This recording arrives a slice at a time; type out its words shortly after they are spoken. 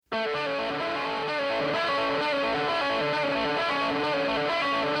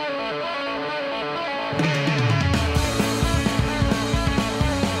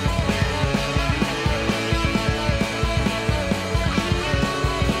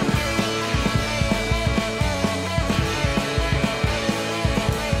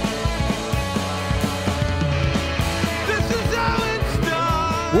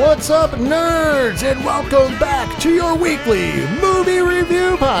What's up, nerds, and welcome back to your weekly movie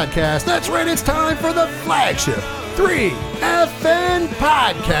review podcast. That's right, it's time for the flagship 3FN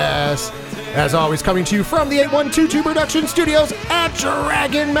podcast. As always, coming to you from the 8122 Production Studios at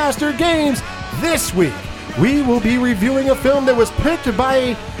Dragon Master Games. This week, we will be reviewing a film that was picked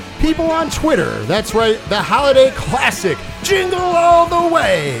by people on Twitter. That's right, the holiday classic, Jingle All the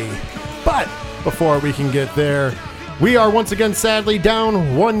Way. But before we can get there, we are once again sadly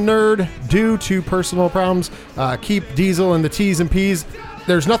down one nerd due to personal problems. Keep Diesel and the T's and P's.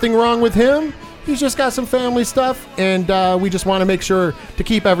 There's nothing wrong with him. He's just got some family stuff, and we just want to make sure to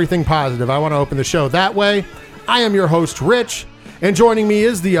keep everything positive. I want to open the show that way. I am your host, Rich, and joining me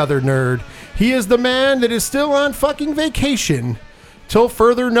is the other nerd. He is the man that is still on fucking vacation till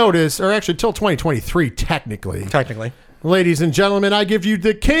further notice, or actually till 2023, technically. Ladies and gentlemen, I give you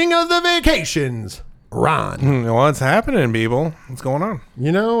the king of the vacations, Ron. What's happening, people? What's going on?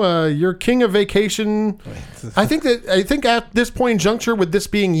 You know, you're king of vacation. I think at this point in juncture, with this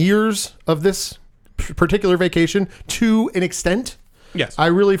being years of this particular vacation to an extent, yes, I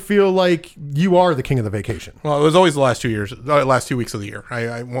really feel like you are the king of the vacation. Well, it was always the last 2 years, last 2 weeks of the year.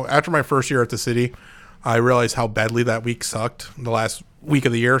 After my first year at the city, I realized how badly that week sucked, the last week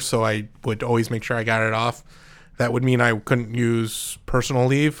of the year, so I would always make sure I got it off. That would mean I couldn't use personal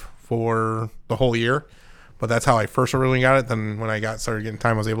leave for the whole year, but that's how I first originally got it. Then when I started getting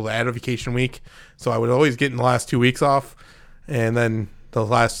time, I was able to add a vacation week, so I would always get in the last 2 weeks off. And then the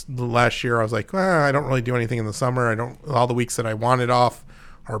last year, I was like, I don't really do anything in the summer. All the weeks that I wanted off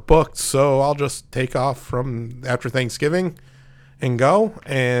are booked, so I'll just take off from after Thanksgiving and go.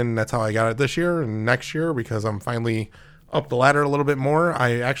 And that's how I got it this year and next year, because I'm finally up the ladder a little bit more.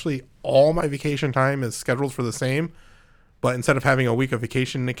 All my vacation time is scheduled for the same. But instead of having a week of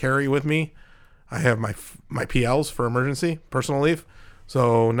vacation to carry with me, I have my PLs for emergency, personal leave.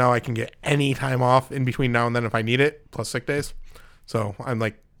 So now I can get any time off in between now and then if I need it, plus sick days. So I'm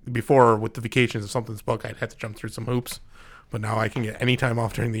like, before with the vacations, if something's booked, I'd have to jump through some hoops. But now I can get any time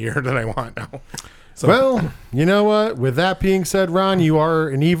off during the year that I want now. So, well, you know what? With that being said, Ron, you are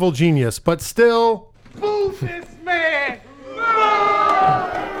an evil genius, but still... Move this man!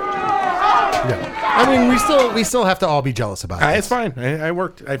 Yeah. I mean, we still have to all be jealous about it. It's fine. I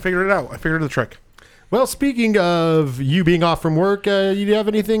worked. I figured it out. I figured the trick. Well, speaking of you being off from work, you have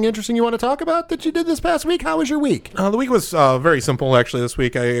anything interesting you want to talk about that you did this past week? How was your week? The week was very simple, actually. This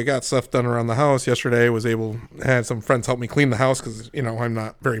week, I got stuff done around the house. Yesterday, had some friends help me clean the house because I'm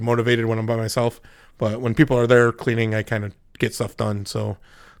not very motivated when I'm by myself. But when people are there cleaning, I kind of get stuff done. So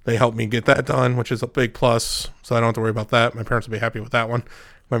they helped me get that done, which is a big plus. So I don't have to worry about that. My parents will be happy with that one.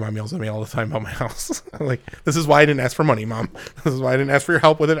 My mom yells at me all the time about my house. I'm like, this is why I didn't ask for money, Mom. This is why I didn't ask for your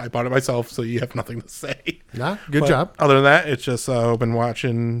help with it. I bought it myself, so you have nothing to say. Nah, good job. Other than that, it's just I've been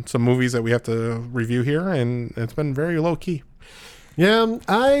watching some movies that we have to review here, and it's been very low key. Yeah,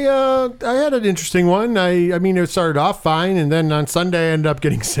 I had an interesting one. I mean, it started off fine, and then on Sunday I ended up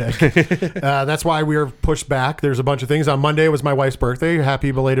getting sick. That's why we were pushed back. There's a bunch of things. On Monday was my wife's birthday.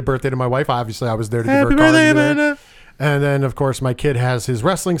 Happy belated birthday to my wife. Obviously, I was there to give her a card. Happy birthday, and then, of course, my kid has his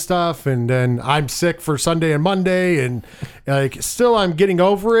wrestling stuff, and then I'm sick for Sunday and Monday, and still I'm getting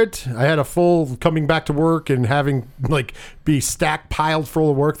over it. I had a full coming back to work and having be piled full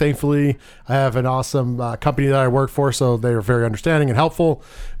of work. Thankfully, I have an awesome company that I work for, so they are very understanding and helpful.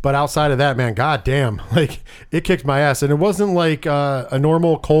 But outside of that, man, goddamn, it kicked my ass, and it wasn't like a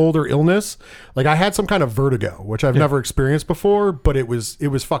normal cold or illness. I had some kind of vertigo, which I've never experienced before, but it was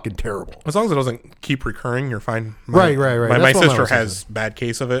fucking terrible. As long as it doesn't keep recurring, you're fine. Right. My sister has bad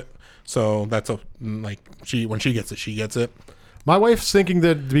case of it, so that's when she gets it, she gets it. My wife's thinking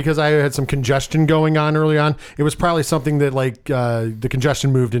that because I had some congestion going on early on, it was probably something that the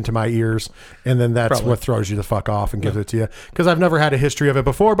congestion moved into my ears, and then that's what throws you the fuck off and gives it to you. Because I've never had a history of it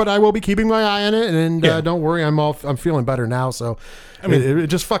before, but I will be keeping my eye on it, and don't worry, I'm feeling better now. So it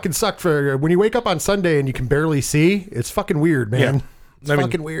just fucking sucked for when you wake up on Sunday and you can barely see. It's fucking weird, man. Yeah. It's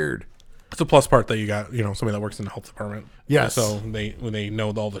fucking weird. It's a plus part that you got, somebody that works in the health department. Yes. So they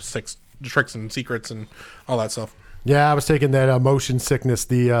know all the tricks and secrets and all that stuff. Yeah, I was taking that motion sickness,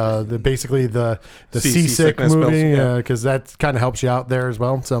 the basically the seasick seasickness pills, movie, yeah. because that kind of helps you out there as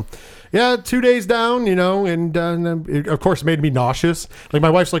well. So, yeah, 2 days down, and it, of course, made me nauseous. Like,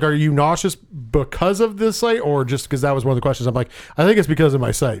 my wife's like, "Are you nauseous because of this sight, or just because that was one of the questions?" I'm like, "I think it's because of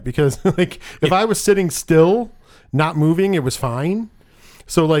my sight, because like if I was sitting still, not moving, it was fine."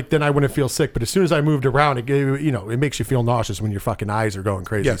 So like then I wouldn't feel sick, but as soon as I moved around, it gave, it makes you feel nauseous when your fucking eyes are going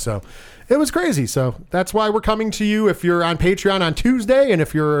crazy. Yeah. So it was crazy. So that's why we're coming to you. If you're on Patreon on Tuesday, and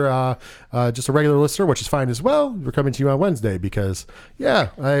if you're just a regular listener, which is fine as well, we're coming to you on Wednesday because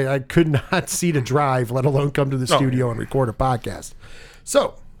I could not see to drive, let alone come to the studio and record a podcast.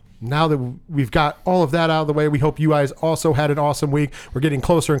 So now that we've got all of that out of the way, we hope you guys also had an awesome week. We're getting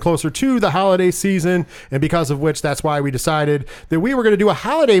closer and closer to the holiday season, and because of which, that's why we decided that we were going to do a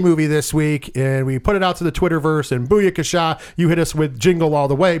holiday movie this week, and we put it out to the Twitterverse, and booyakasha, you hit us with Jingle All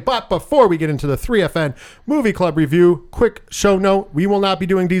the Way. But before we get into the 3FN Movie Club review, quick show note, we will not be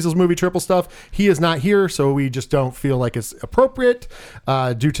doing Diesel's movie triple stuff. He is not here, so we just don't feel like it's appropriate.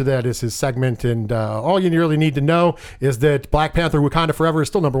 Due to that is his segment, and all you really need to know is that Black Panther Wakanda Forever is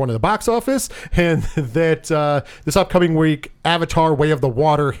still number one in the box office, and that this upcoming week Avatar Way of the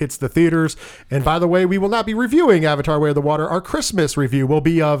Water hits the theaters. And by the way, we will not be reviewing Avatar Way of the Water. Our Christmas review will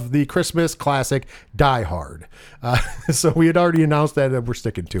be of the Christmas classic Die Hard. So we had already announced that, and we're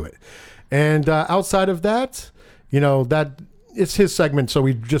sticking to it. And outside of that, that it's his segment, so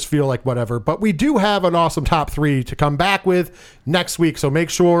we just feel like whatever. But we do have an awesome top 3 to come back with next week. So make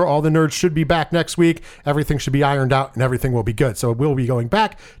sure all the nerds should be back next week. Everything should be ironed out and everything will be good. So we'll be going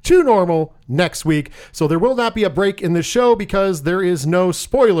back to normal next week. So there will not be a break in the show because there is no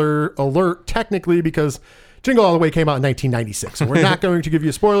spoiler alert technically, because Jingle All the Way came out in 1996. So we're not going to give you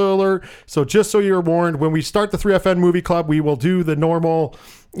a spoiler alert. So just so you're warned, when we start the 3FN Movie Club, we will do the normal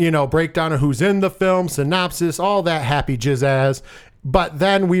breakdown of who's in the film, synopsis, all that happy jizzazz. But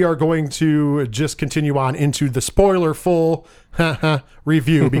then we are going to just continue on into the spoiler full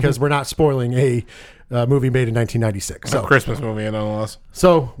review because we're not spoiling a movie made in 1996. So, a Christmas movie, nonetheless.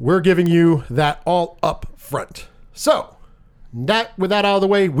 So we're giving you that all up front. So with that out of the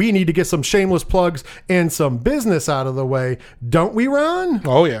way, we need to get some shameless plugs and some business out of the way. Don't we, Ron?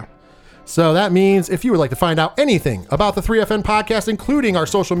 Oh, yeah. So that means if you would like to find out anything about the 3FN podcast, including our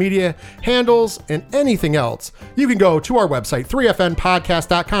social media handles and anything else, you can go to our website,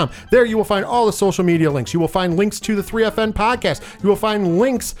 3fnpodcast.com. There you will find all the social media links. You will find links to the 3FN podcast. You will find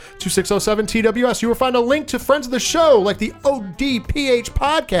links to 607 TWS. You will find a link to friends of the show, like the ODPH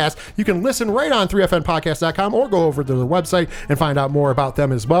podcast. You can listen right on 3fnpodcast.com or go over to the website and find out more about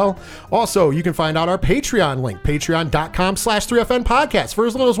them as well. Also, you can find out our Patreon link, patreon.com/3FN podcast. For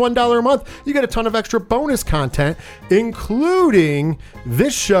as little as $1 a month, you get a ton of extra bonus content, including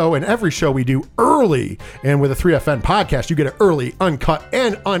this show and every show we do early. And with a 3FN podcast, you get it early, uncut,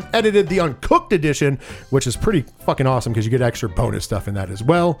 and unedited, the uncooked edition, which is pretty fucking awesome because you get extra bonus stuff in that as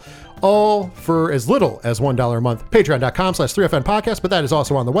well. All for as little as $1 a month. Patreon.com/3FN podcast, but that is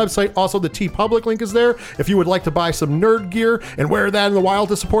also on the website. Also, the TeePublic link is there if you would like to buy some nerd gear and wear that in the wild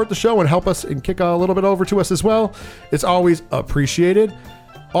to support the show and help us and kick a little bit over to us as well. It's always appreciated.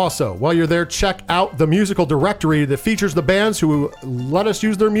 Also, while you're there, check out the musical directory that features the bands who let us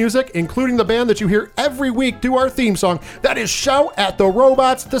use their music, including the band that you hear every week do our theme song. That is Shout at the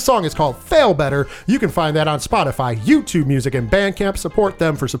Robots. The song is called Fail Better. You can find that on Spotify, YouTube Music, and Bandcamp. Support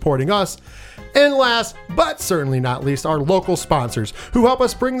them for supporting us. And last, but certainly not least, our local sponsors who help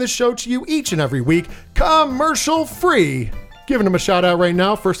us bring this show to you each and every week, commercial free. Giving them a shout out right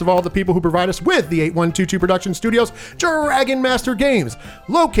now. First of all, the people who provide us with the 8122 Production Studios, Dragon Master Games,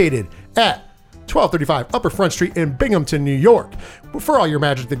 located at 1235 Upper Front Street in Binghamton, New York. For all your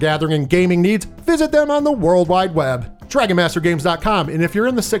Magic the Gathering and gaming needs, visit them on the World Wide Web, DragonMasterGames.com. And if you're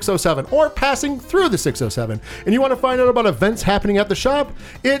in the 607 or passing through the 607 and you want to find out about events happening at the shop,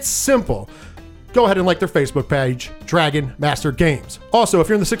 it's simple. Go ahead and like their Facebook page, Dragon Master Games. Also, if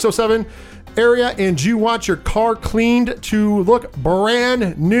you're in the 607 area and you want your car cleaned to look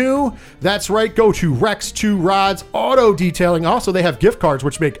brand new, that's right, go to Rex 2 Rods Auto Detailing. Also, they have gift cards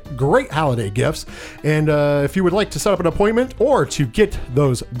which make great holiday gifts, and if you would like to set up an appointment or to get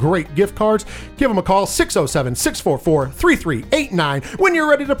those great gift cards, give them a call, 607-644-3389. When you're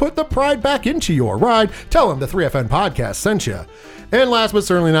ready to put the pride back into your ride, tell them the 3FN podcast sent you. And last but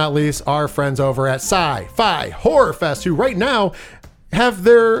certainly not least, our friends over at Sci-Fi Horror Fest, who right now have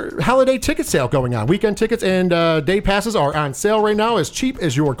their holiday ticket sale going on. Weekend tickets and day passes are on sale right now, as cheap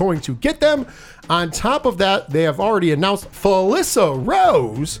as you're going to get them. On top of that, they have already announced Felissa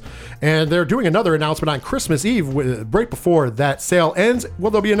Rose, and they're doing another announcement on Christmas Eve right before that sale ends.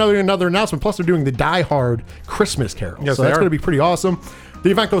 Well, there'll be another announcement. Plus, they're doing the Die Hard Christmas Carol. Yes, so that's going to be pretty awesome.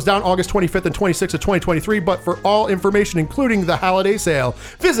 The event goes down August 25th and 26th of 2023, but for all information, including the holiday sale,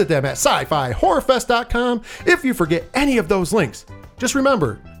 visit them at sci-fi-horrorfest.com. If you forget any of those links, just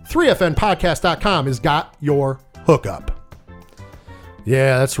remember, 3fnpodcast.com has got your hookup.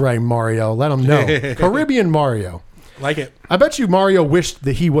 Yeah, that's right, Mario. Let them know. Caribbean Mario. Like it. I bet you Mario wished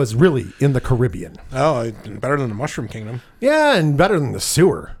that he was really in the Caribbean. Oh, better than the Mushroom Kingdom. Yeah, and better than the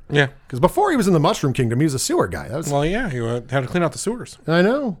sewer. Yeah. Because before he was in the Mushroom Kingdom, he was a sewer guy. That was, Well, yeah, you had to clean out the sewers. I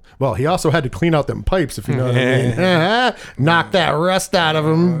know. Well, he also had to clean out them pipes, if you know what I mean. Knock that rust out of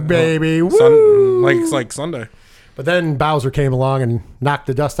them, baby. Woo! Like Sunday. But then Bowser came along and knocked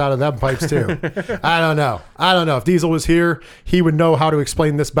the dust out of them pipes too. I don't know. If Diesel was here, he would know how to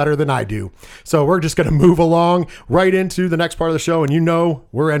explain this better than I do. So we're just going to move along right into the next part of the show. And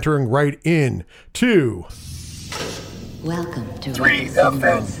we're entering right in to... Welcome to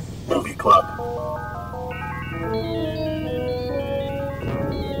 3FN Movie Club.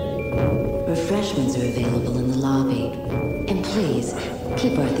 Refreshments are available in the lobby. And please,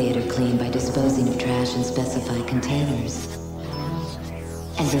 keep our theater clean by disposing of trash in specified containers.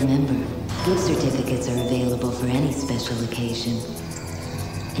 And remember, gift certificates are available for any special occasion.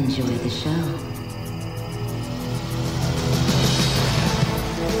 Enjoy the show.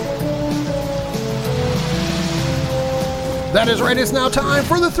 That is right. It's now time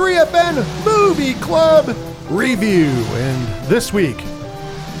for the 3FN Movie Club review. And this week,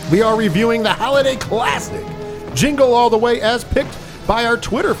 we are reviewing the holiday classic, Jingle All the Way, as picked by our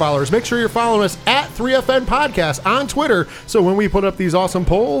Twitter followers. Make sure you're following us at 3FN Podcast on Twitter, so when we put up these awesome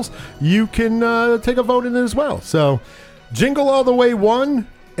polls, you can take a vote in it as well. So, Jingle All the Way won,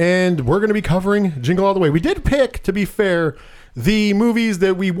 and we're going to be covering Jingle All the Way. We did pick, to be fair, the movies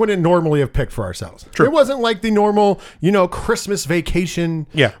that we wouldn't normally have picked for ourselves. True. It wasn't like the normal, Christmas Vacation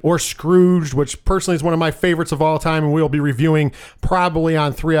or Scrooged, which personally is one of my favorites of all time, and we'll be reviewing probably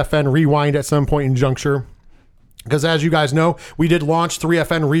on 3FN Rewind at some point in juncture. Because as you guys know, we did launch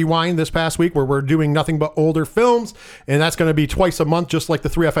 3FN Rewind this past week, where we're doing nothing but older films, and that's going to be twice a month, just like the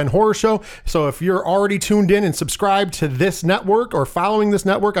 3FN Horror Show. So if you're already tuned in and subscribed to this network or following this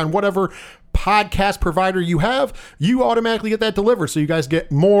network on whatever podcast provider you have, you automatically get that delivered. So you guys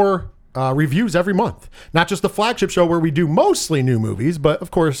get more reviews every month. Not just the flagship show where we do mostly new movies, but of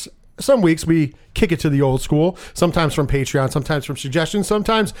course, some weeks we kick it to the old school, sometimes from Patreon, sometimes from suggestions,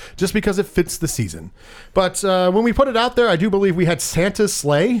 sometimes just because it fits the season. But when we put it out there, I do believe we had Santa's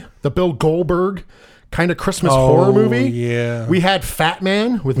Sleigh, the Bill Goldberg kind of Christmas horror movie. Yeah. We had Fat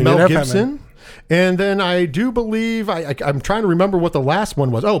Man with Mel Gibson. And then I do believe, I'm trying to remember what the last one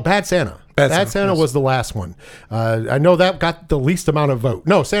was. Oh, Bad Santa. Bad Santa was the last one. I know that got the least amount of vote.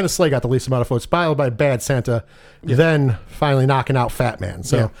 No, Santa's Sleigh got the least amount of votes, followed by Bad Santa, then finally knocking out Fat Man.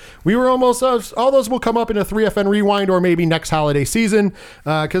 So we were almost, all those will come up in a 3FN Rewind or maybe next holiday season,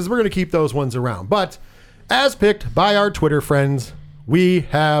 because we're going to keep those ones around. But as picked by our Twitter friends, we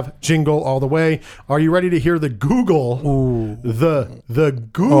have Jingle All the Way. Are you ready to hear the Google, the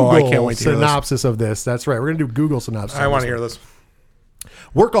Google I can't wait to hear synopsis of this? That's right. We're going to do Google synopsis. I want to hear this.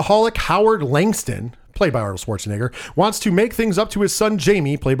 Workaholic Howard Langston, played by Arnold Schwarzenegger, wants to make things up to his son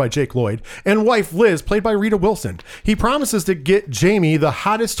Jamie, played by Jake Lloyd, and wife Liz, played by Rita Wilson. He promises to get Jamie the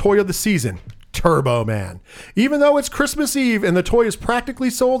hottest toy of the season, Turbo Man. Even though it's Christmas Eve and the toy is practically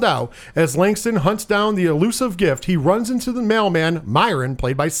sold out, as Langston hunts down the elusive gift, he runs into the mailman, Myron,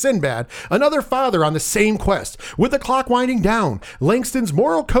 played by Sinbad, another father on the same quest. With the clock winding down, Langston's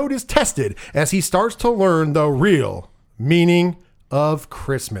moral code is tested as he starts to learn the real meaning of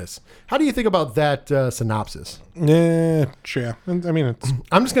Christmas. How do you think about that synopsis? Yeah. I mean, it's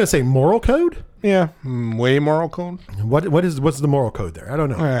I'm just going to say moral code. way moral code. What's the moral code there? I don't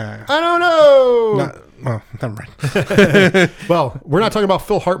know. I don't know. Well, never mind. Well, we're not talking about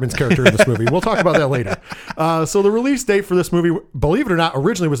Phil Hartman's character in this movie. We'll talk about that later. So the release date for this movie, believe it or not,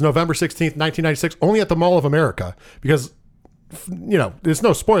 originally was November 16th, 1996, only at the Mall of America, because it's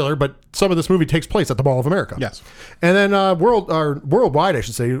no spoiler, but some of this movie takes place at the Mall of America. Yes. And then worldwide, I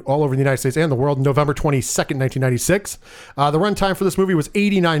should say, all over the United States and the world, November 22nd, 1996. The runtime for this movie was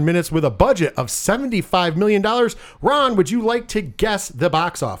 89 minutes with a budget of $75 million. Ron, would you like to guess the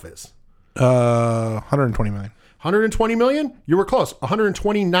box office? 120 million. 120 million? You were close.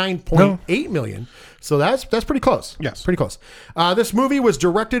 129.8 million. So that's pretty close. Yes. Pretty close. This movie was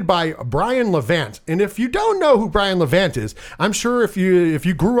directed by Brian Levant. And if you don't know who Brian Levant is, I'm sure if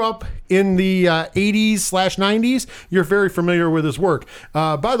you grew up in the 80s/90s, you're very familiar with his work.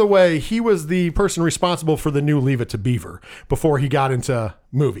 By the way, he was the person responsible for the new Leave It to Beaver before he got into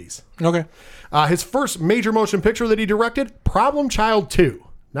movies. Okay. His first major motion picture that he directed, Problem Child 2.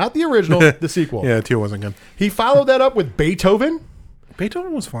 Not the original, the sequel. Yeah, 2 wasn't good. He followed that up with Beethoven.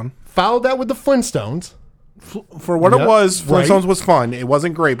 Beethoven was fun. Followed that with the Flintstones. For what Yep, it was, right. Flintstones was fun. It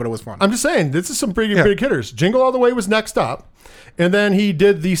wasn't great, but it was fun. I'm just saying, this is some pretty big hitters. Jingle All the Way was next up. And then he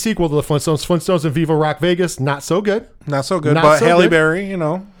did the sequel to the Flintstones and Viva Rock Vegas. Not so good. Not so good, Not but so Halle good. Berry, you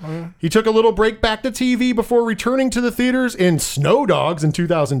know. He took a little break back to TV before returning to the theaters in Snow Dogs in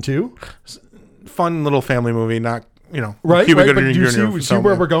 2002. Fun little family movie, not, you know. Right? Cuba But Gooding do you Jr. see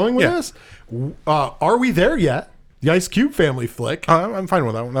where we're going with Yeah. this? Are We There Yet? The Ice Cube family flick. I'm fine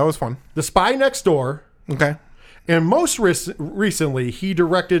with that one. That was fun. The Spy Next Door. Okay. And most recently, he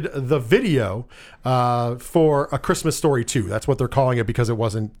directed the video for A Christmas Story 2. That's what they're calling it because it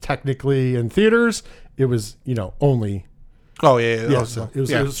wasn't technically in theaters. It was, only. Oh, yeah. Yeah, so it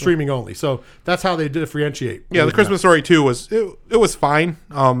was streaming only. So that's how they differentiate. Yeah, the Christmas Story 2 was it was fine.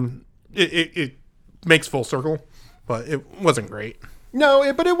 It makes full circle, but it wasn't great.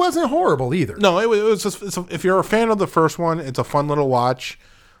 No, but it wasn't horrible either. No, it was just if you're a fan of the first one, it's a fun little watch.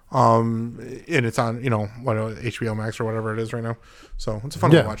 And it's on HBO Max or whatever it is right now. So it's a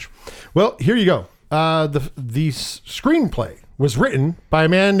fun little watch. Well, here you go. The screenplay was written by a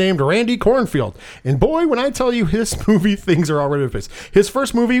man named Randy Cornfield. And boy, when I tell you his movie, things are already in place. His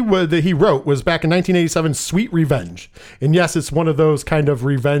first movie that he wrote was back in 1987, Sweet Revenge. And yes, it's one of those kind of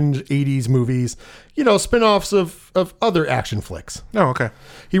revenge 80s movies, spin-offs of other action flicks. Oh, okay.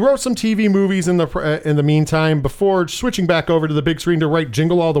 He wrote some TV movies in the meantime before switching back over to the big screen to write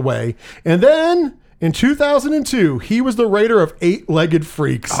Jingle All the Way. And then in 2002, he was the writer of Eight-Legged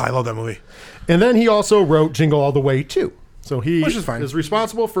Freaks. Oh, I love that movie. And then he also wrote Jingle All the Way 2. So he Which is fine. is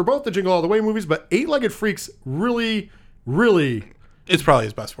responsible for both the Jingle All the Way movies, but Eight-Legged Freaks really, really, It's probably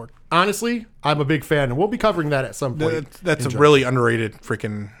his best work. honestly, I'm a big fan. And we'll be covering that at some point. That's a really underrated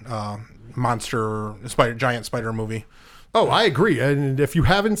freaking monster giant spider movie. Oh, I agree. And if you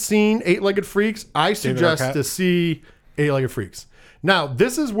haven't seen Eight-Legged Freaks, I suggest Arquette. to see Eight-Legged Freaks. Now,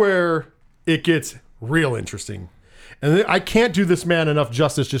 this is where it gets real interesting. And I can't do this man enough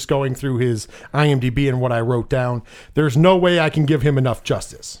justice just going through his IMDb and what I wrote down. There's no way I can give him enough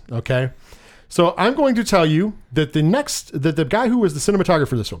justice. Okay. So I'm going to tell you that the guy who was the cinematographer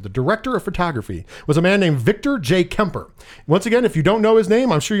for this film, the director of photography, was a man named Victor J. Kemper. Once again, if you don't know his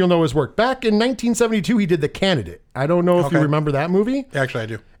name, I'm sure you'll know his work. Back in 1972, he did The Candidate. I don't know if you remember that movie. Actually, I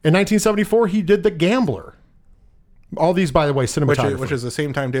do. In 1974, he did The Gambler. All these, by the way, cinematography. Which is the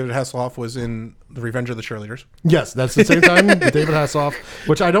same time David Hasselhoff was in The Revenge of the Cheerleaders. Yes, that's the same time David Hasselhoff,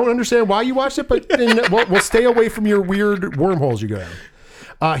 which I don't understand why you watched it, but we'll stay away from your weird wormholes you go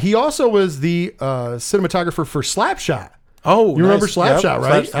down. He also was the cinematographer for Slapshot. Oh, You remember nice. Slapshot, Yep,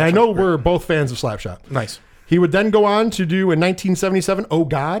 right? Slapshot's And I know great. we're both fans of Slapshot. Nice. He would then go on to do in 1977, Oh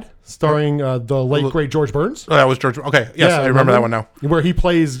God, starring the late great George Burns. Oh, that was George. Okay, yes, I remember that one now. Where he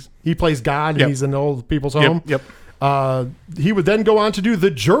plays God and Yep. he's in old people's home. Yep. He would then go on to do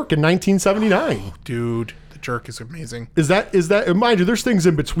The Jerk in 1979. Dude, The Jerk is amazing. Is that mind you? There's things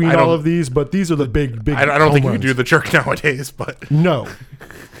in between I don't- all of these, but these are the big. I don't think you home can do runs. The Jerk nowadays, but No.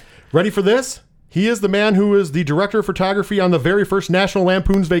 Ready for this? He is the man who is the director of photography on the very first National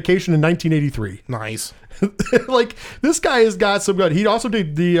Lampoon's Vacation in 1983. nice. Like, this guy has got some good. He also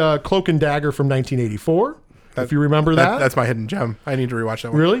did the Cloak and Dagger from 1984, if you remember that. That's my hidden gem. I need to rewatch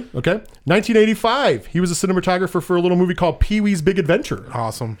that one. Really? Okay. 1985, he was a cinematographer for a little movie called Pee-wee's Big Adventure.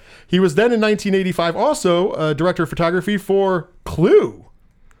 Awesome. He was then in 1985 also director of photography for Clue.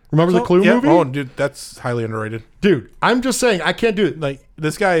 Remember the Clue movie? Oh, dude, that's highly underrated. Dude, I'm just saying, I can't do it. Like,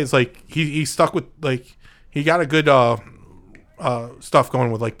 this guy is like, he's stuck with, like, he got a good stuff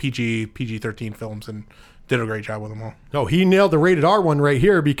going with, like, PG-13 films and did a great job with them all. No, he nailed the rated R one right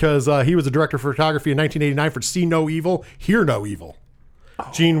here because he was a director of photography in 1989 for See No Evil, Hear No Evil.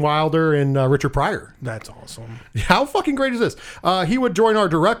 Gene Wilder and Richard Pryor. That's awesome. How fucking great is this? He would join our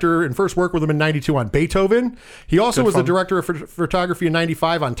director and first work with him in 92 on Beethoven. He also was the director of photography in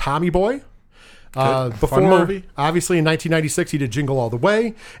 95 on Tommy Boy. Before, Fun movie. obviously in 1996, he did Jingle All the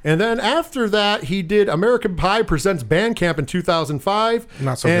Way. And then after that, he did American Pie Presents Bandcamp in 2005.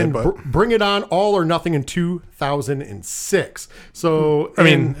 Not so and good, but- Bring It On All or Nothing in 2006. So, I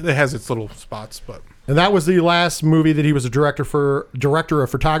mean, it has its little spots, but And that was the last movie that he was a director of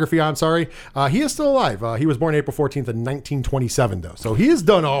photography on. Sorry, he is still alive. He was born April 14th in 1927, though, so he has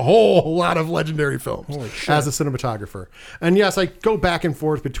done a whole lot of legendary films as a cinematographer. And yes, I go back and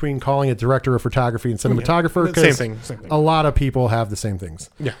forth between calling it director of photography and cinematographer. Same thing. A lot of people have the same things.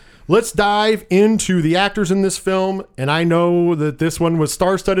 Yeah. Let's dive into the actors in this film. And I know that this one was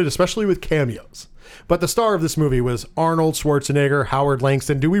star-studded, especially with cameos. But the star of this movie was Arnold Schwarzenegger, Howard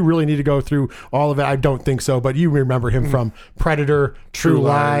Langston. Do we really need to go through all of it? I don't think so. But you remember him from Predator, True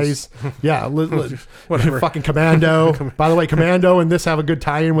Lies. Yeah. Whatever. Fucking Commando. By the way, Commando and this have a good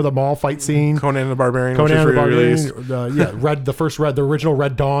tie-in with a mall fight scene. Conan the Barbarian. Conan the Barbarian. The original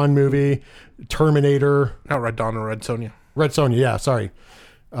Red Dawn movie. Terminator. Not Red Dawn or Red Sonja. Red Sonja, yeah, sorry.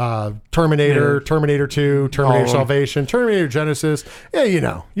 Terminator, Terminator 2, Terminator Salvation, Terminator Genesis. Yeah,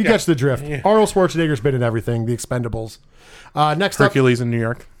 you catch the drift. Yeah. Arnold Schwarzenegger's been in everything. The Expendables. Next Hercules in New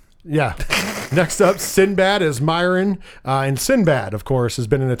York. Yeah. Next up, Sinbad as Myron. And Sinbad, of course, has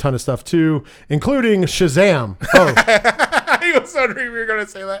been in a ton of stuff too, including Shazam. Oh, I was wondering if you were going to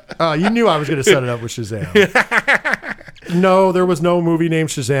say that. you knew I was going to set it up with Shazam. No, there was no movie named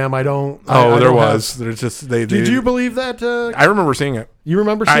Shazam. I don't. There was. There's just Did you believe that? I remember seeing it. You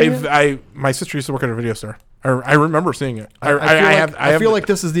remember seeing it? My sister used to work at a video store. I remember seeing it. I feel like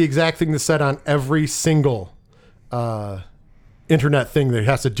this is the exact thing that's said on every single internet thing that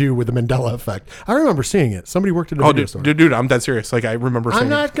has to do with the Mandela effect. I remember seeing it. Somebody worked at a video store. Dude, I'm dead serious. Like I remember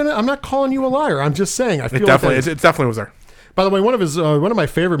seeing it. I'm not calling you a liar. I'm just saying. I feel it definitely was there. By the way, one of my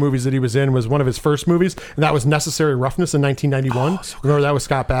favorite movies that he was in was one of his first movies, and that was Necessary Roughness in 1991. So remember that was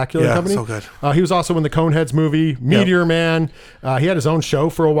Scott Bakula and company? So good. He was also in the Coneheads movie, Meteor Man. He had his own show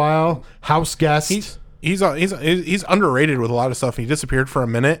for a while, House Guest. He's underrated with a lot of stuff. He disappeared for a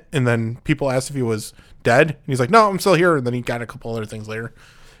minute, and then people asked if he was dead. And he's like, "No, I'm still here." And then he got a couple other things later.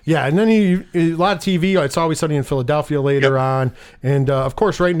 Yeah, and then a lot of TV. It's Always Sunny in Philadelphia later on. And, of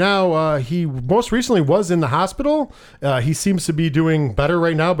course, right now, he most recently was in the hospital. He seems to be doing better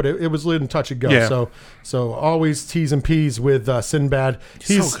right now, but it was in touch and go. Yeah. So always T's and P's with Sinbad.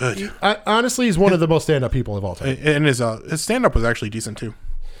 He's so good. Honestly, he's one of the most stand-up people of all time. And his stand-up was actually decent, too.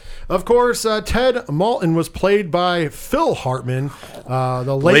 Of course, Ted Malton was played by Phil Hartman,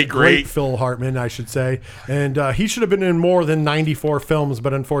 the late great Phil Hartman, I should say. And he should have been in more than 94 films,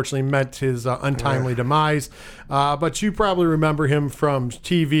 but unfortunately met his untimely demise. But you probably remember him from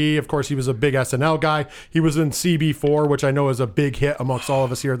TV. Of course, he was a big SNL guy. He was in CB4, which I know is a big hit amongst all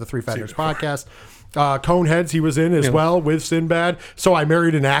of us here at the Three Fat Nerds podcast. Coneheads he was in as well with Sinbad. So I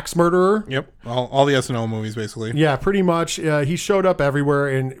Married an Axe Murderer. Yep, all the SNL movies basically. Yeah, pretty much. He showed up everywhere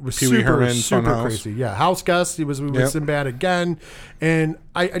and it was super crazy. Yeah, House Guest. He was with Sinbad again, and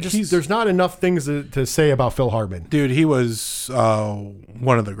I just there's not enough things to say about Phil Hartman. Dude, he was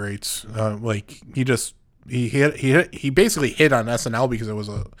one of the greats. He basically hit on SNL because it was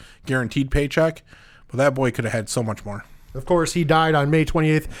a guaranteed paycheck, but that boy could have had so much more. Of course, he died on May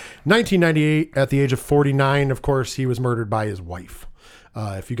 28th, 1998 at the age of 49. Of course, he was murdered by his wife.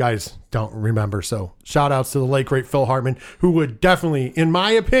 If you guys don't remember. So shout outs to the late, great Phil Hartman, who would definitely, in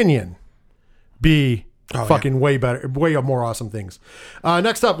my opinion, be way better, way more awesome things.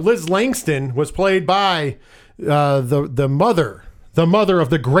 Next up, Liz Langston was played by the mother of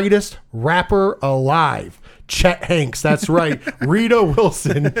the greatest rapper alive, Chet Hanks. That's right. Rita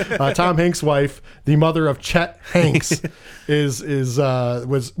Wilson, Tom Hanks' wife, the mother of Chet Hanks, was Liz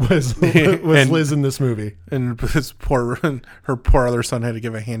in this movie. And her poor other son had to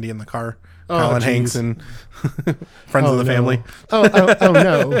give a handy in the car. Colin Hanks and friends of the family.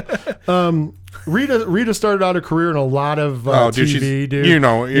 No. Rita started out her career in a lot of TV, dude. You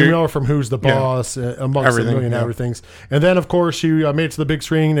know her from Who's the Boss, amongst a million other things. And then, of course, she made it to the big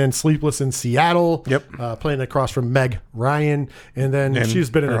screen in Sleepless in Seattle. Yep. Playing across from Meg Ryan. And then she's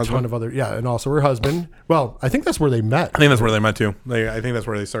been in a ton of other, and also her husband. Well, I think that's where they met. I think that's where they met, too. I think that's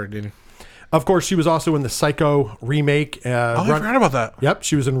where they started dating. Of course, she was also in the Psycho remake. I forgot about that. Yep,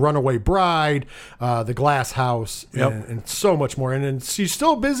 she was in Runaway Bride, The Glass House, and so much more. And she's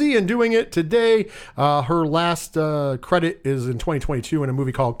still busy and doing it today. Her last credit is in 2022 in a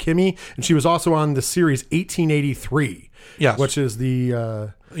movie called Kimmy, and she was also on the series 1883, which is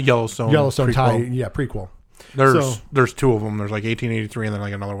the Yellowstone prequel. There's two of them. There's like 1883 and then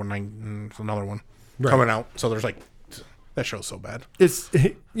like another one coming out. So there's like. That show's so bad.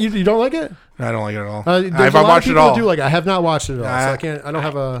 You don't like it? I don't like it at all. I've watched it all. I have not watched it at all. So I can't. I don't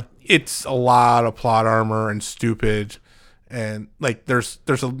have a. It's a lot of plot armor and stupid, and like there's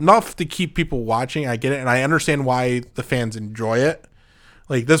enough to keep people watching. I get it, and I understand why the fans enjoy it.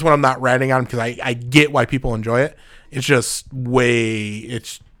 Like this one, I'm not ratting on because I get why people enjoy it. It's just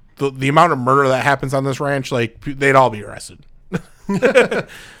the amount of murder that happens on this ranch, like they'd all be arrested.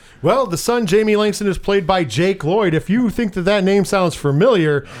 Well, the son, Jamie Langston, is played by Jake Lloyd. If you think that name sounds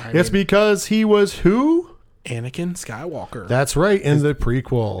familiar, it's because he was who? Anakin Skywalker. That's right, in the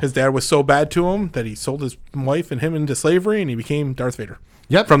prequel. His dad was so bad to him that he sold his wife and him into slavery, and he became Darth Vader.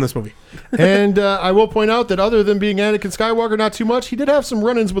 Yep. From this movie. And I will point out that other than being Anakin Skywalker, not too much, he did have some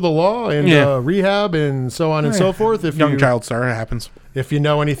run-ins with the law and rehab and so on and so forth. Young child star, it happens. If you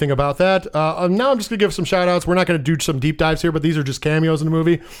know anything about that. Now I'm just going to give some shout-outs. We're not going to do some deep dives here, but these are just cameos in the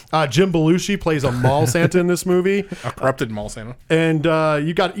movie. Jim Belushi plays a mall Santa in this movie. A corrupted mall Santa. And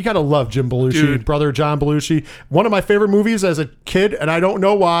you got to love Jim Belushi, Dude. brother John Belushi. One of my favorite movies as a kid, and I don't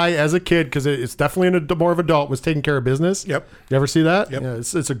know why as a kid, because it's definitely more of adult, was Taking Care of Business. Yep. You ever see that? Yep. Yeah,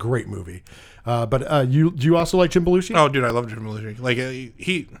 it's a great movie. But do you also like Jim Belushi? Oh, dude, I love Jim Belushi. Like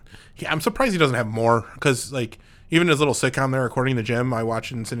he I'm surprised he doesn't have more, because like even his little sitcom there, According to Jim, I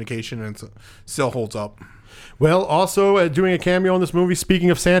watch it in syndication, and it still holds up. Well, also doing a cameo in this movie, speaking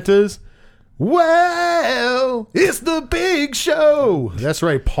of Santas, well, it's the big show. That's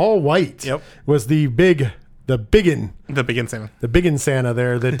right. Paul White was the biggin Santa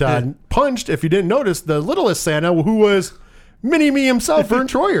there that punched, if you didn't notice, the littlest Santa, who was Mini-Me himself, Vern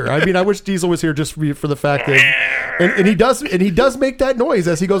Troyer. I mean, I wish Diesel was here just for the fact that, and he does make that noise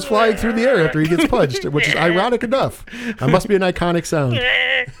as he goes flying through the air after he gets punched, which is ironic enough. That must be an iconic sound.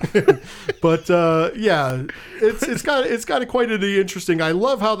 But yeah, it's got quite an interesting. I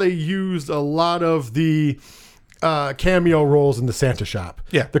love how they used a lot of the cameo roles in the Santa shop.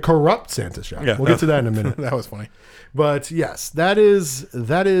 Yeah, the corrupt Santa shop. Yeah, we'll get to that in a minute. That was funny. But yes, that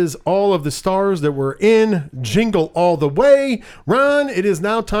is all of the stars that were in Jingle All the Way. Ron, it is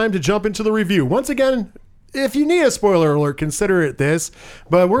now time to jump into the review. Once again, if you need a spoiler alert, consider it this.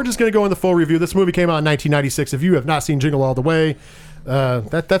 But we're just going to go in the full review. This movie came out in 1996. If you have not seen Jingle All the Way,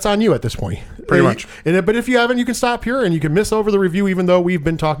 that's on you at this point. Pretty much. But if you haven't, you can stop here and you can miss over the review, even though we've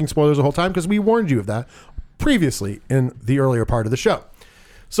been talking spoilers the whole time, because we warned you of that previously in the earlier part of the show.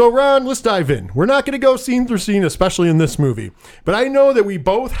 So, Ron, let's dive in. We're not going to go scene through scene, especially in this movie. But I know that we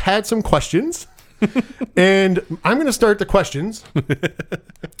both had some questions. And I'm going to start the questions.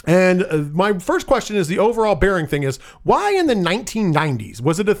 And my first question is the overall bearing thing is, why in the 1990s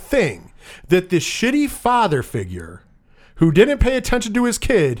was it a thing that this shitty father figure who didn't pay attention to his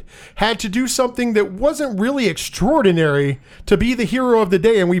kid had to do something that wasn't really extraordinary to be the hero of the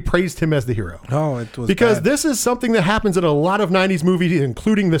day, and we praised him as the hero? Oh, it was because bad. This is something that happens in a lot of 90s movies,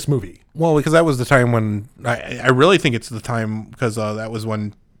 including this movie. Well, because that was the time when I really think it's the time, because that was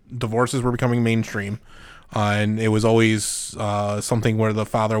when divorces were becoming mainstream, and it was always something where the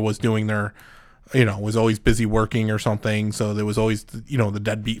father was doing was always busy working or something. So there was always, the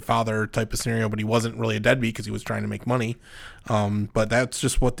deadbeat father type of scenario, but he wasn't really a deadbeat because he was trying to make money. But that's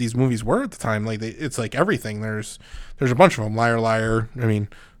just what these movies were at the time. Like it's like everything. There's a bunch of them. Liar, Liar. I mean,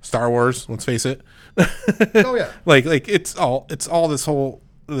 Star Wars. Let's face it. Oh yeah. like it's all this whole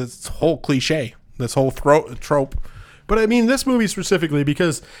cliche, this whole trope. But I mean, this movie specifically,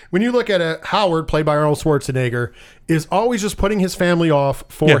 because when you look at Howard, played by Arnold Schwarzenegger, is always just putting his family off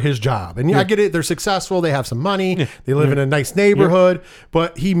for his job. And I get it. They're successful. They have some money. They live in a nice neighborhood.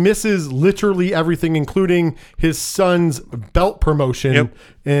 But he misses literally everything, including his son's belt promotion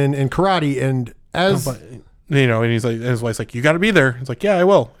in karate. And and he's like, his wife's like, you got to be there. He's like, yeah, I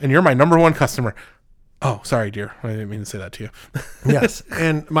will. And you're my number one customer. Oh, sorry, dear. I didn't mean to say that to you. Yes.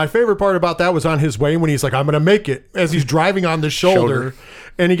 And my favorite part about that was on his way when he's like, I'm going to make it, as he's driving on the shoulder.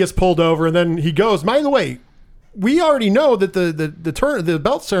 And he gets pulled over, and then he goes, by the way, we already know that the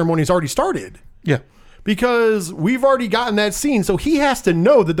belt ceremony's already started. Yeah. Because we've already gotten that scene. So he has to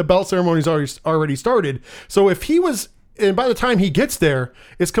know that the belt ceremony's already started. So if he was, and by the time he gets there,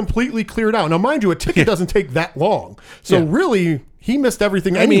 it's completely cleared out. Now, mind you, a ticket doesn't take that long. So really, he missed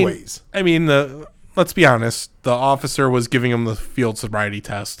everything anyways. Let's be honest. The officer was giving him the field sobriety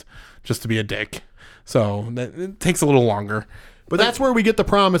test just to be a dick. So it takes a little longer. But that's where we get the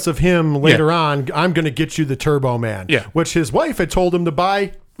promise of him later on. I'm going to get you the Turbo Man. Yeah. Which his wife had told him to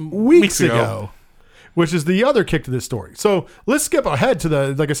buy weeks ago. Which is the other kick to this story. So let's skip ahead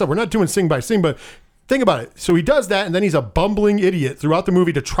to like I said, we're not doing scene by scene, but think about it. So he does that, and then he's a bumbling idiot throughout the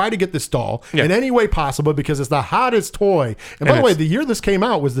movie to try to get this doll in any way possible because it's the hottest toy. And by the way, the year this came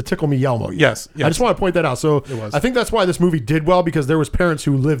out was the Tickle Me Elmo year. Yes. I just want to point that out. So I think that's why this movie did well, because there was parents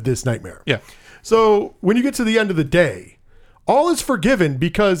who lived this nightmare. Yeah. So when you get to the end of the day, all is forgiven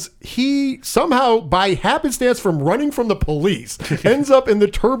because he somehow, by happenstance from running from the police, ends up in the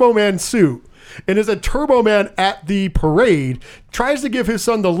Turbo Man suit and is a Turbo Man at the parade, tries to give his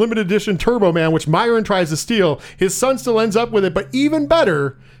son the limited edition Turbo Man, which Myron tries to steal. His son still ends up with it, but even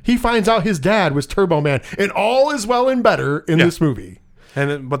better, he finds out his dad was Turbo Man, and all is well and better in this movie.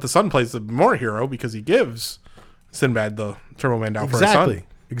 But the son plays the more hero because he gives Sinbad the Turbo Man down for his son.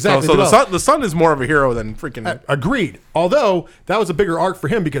 Exactly. So the son is more of a hero than freaking. Agreed. Although that was a bigger arc for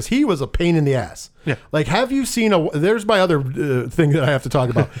him because he was a pain in the ass. Yeah. Like, have you seen there's my other thing that I have to talk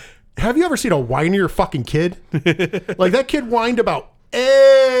about. Have you ever seen a whinier fucking kid? Like, that kid whined about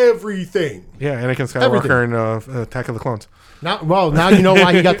everything. Yeah, Anakin Skywalker in Attack of the Clones. Now you know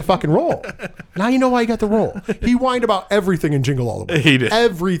why he got the fucking role. Now you know why he got the role. He whined about everything in Jingle All the Way. He did.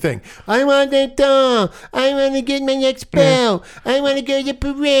 Everything. I want that doll. I want to get my next bell. I want to go to the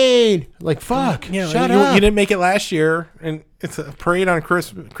parade. Like, fuck. Shut up. You didn't make it last year, and it's a parade on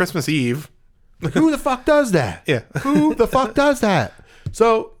Christmas Eve. Who the fuck does that? Yeah. Who the fuck does that?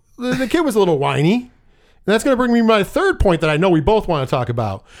 So the kid was a little whiny. And that's going to bring me to my third point that I know we both want to talk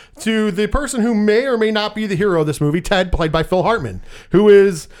about. To the person who may or may not be the hero of this movie, Ted, played by Phil Hartman, who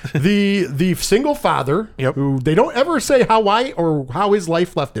is the single father. Yep. Who they don't ever say how his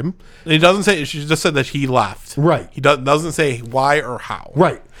life left him. He doesn't say. She just said that he left. Right. He doesn't say why or how.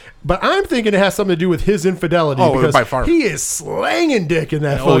 Right. But I'm thinking it has something to do with his infidelity because by far. he is slanging dick in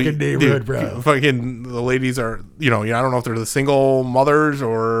that fucking neighborhood, dude, bro. Fucking the ladies are, I don't know if they're the single mothers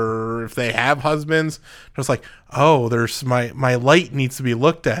or if they have husbands. Just like, there's my light needs to be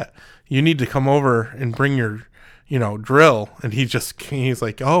looked at. You need to come over and bring your, drill. And he's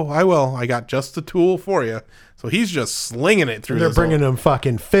like, I will. I got just the tool for you. So he's just slinging it through. They're bringing him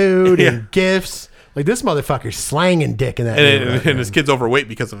fucking food and gifts. Like, this motherfucker's slanging dick in that neighborhood, and his kid's overweight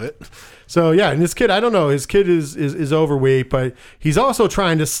because of it. So, yeah, and this kid, I don't know. His kid is overweight, but he's also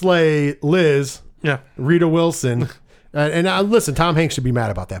trying to slay Liz, Rita Wilson. And listen, Tom Hanks should be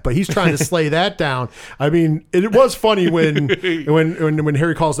mad about that, but he's trying to slay that down. I mean, it was funny when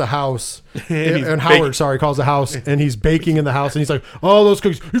Harry calls the house, and Howard, calls the house, and he's baking in the house, and he's like, those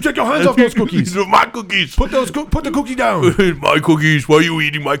cookies. You take your hands off those cookies. My cookies. Put the cookie down. My cookies. Why are you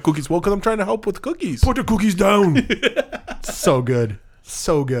eating my cookies? Well, because I'm trying to help with the cookies. Put the cookies down. So good.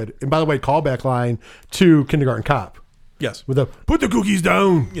 So good. And by the way, callback line to Kindergarten Cop. Yes. With put the cookies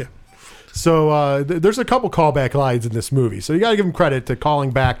down. Yeah. So there's a couple callback lines in this movie. So you got to give him credit to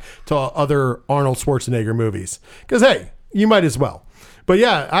calling back to other Arnold Schwarzenegger movies. Because, hey, you might as well. But,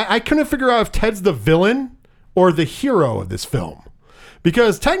 yeah, I couldn't figure out if Ted's the villain or the hero of this film.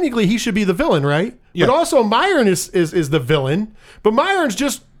 Because technically he should be the villain, right? Yeah. But also Myron is the villain. But Myron's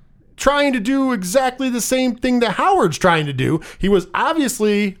just trying to do exactly the same thing that Howard's trying to do. He was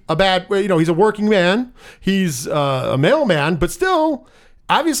obviously he's a working man. He's a mailman, but still...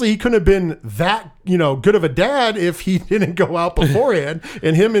 Obviously, he couldn't have been that, good of a dad if he didn't go out beforehand.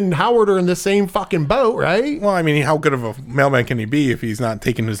 And him and Howard are in the same fucking boat, right? Well, I mean, how good of a mailman can he be if he's not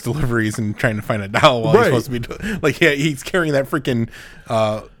taking his deliveries and trying to find a doll while he's supposed to be he's carrying that freaking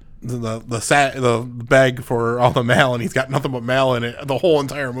the bag for all the mail, and he's got nothing but mail in it the whole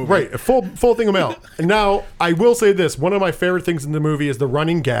entire movie. Right, a full thing of mail. And now, I will say this. One of my favorite things in the movie is the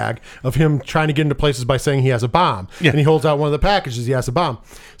running gag of him trying to get into places by saying he has a bomb. Yeah. And he holds out one of the packages, he has a bomb.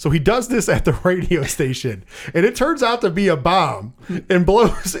 So he does this at the radio station, and it turns out to be a bomb, and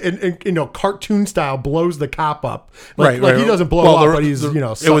blows, and cartoon style, blows the cop up. Like he doesn't blow up, but he's,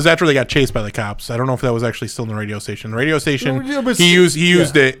 It was after they got chased by the cops. I don't know if that was actually still in the radio station. The radio station, he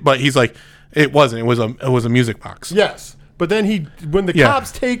used it, but he's like, it wasn't. It was a music box. Yes. But then when the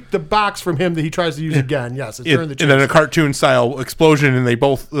cops take the box from him, that he tries to use again. Yes, it's during the chase. And then a cartoon style explosion, and they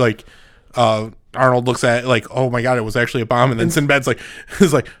both Arnold looks at it like, oh my god, it was actually a bomb, and then Sinbad's like,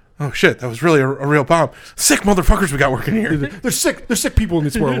 oh shit, that was really a real bomb. Sick motherfuckers we got working here. There's sick people in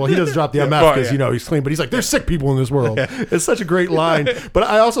this world. Well, he doesn't drop the MF because he's clean, but he's like, there's sick people in this world. Yeah. It's such a great line. But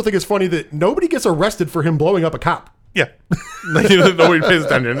I also think it's funny that nobody gets arrested for him blowing up a cop. Yeah. Nobody pays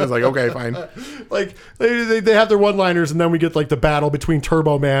attention. It's like, okay, fine. Like they have their one-liners, and then we get like the battle between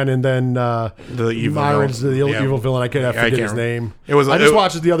Turbo Man and then the evil Myron's the evil villain. I can't forget his name. I just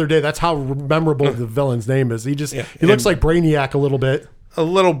watched it the other day. That's how memorable the villain's name is. He looks like Brainiac a little bit. A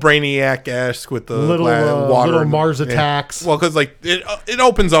little Brainiac-esque with the water, little Mars attacks. Well, because it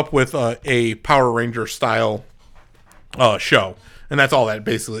opens up with a Power Ranger style show, and that's all that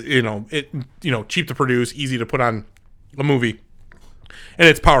basically. Cheap to produce, easy to put on a movie, and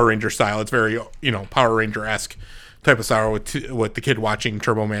it's Power Ranger style. It's very Power Ranger-esque type of style with the kid watching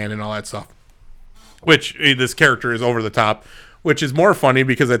Turbo Man and all that stuff. Which this character is over the top, which is more funny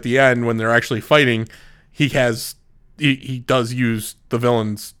because at the end when they're actually fighting, he does use the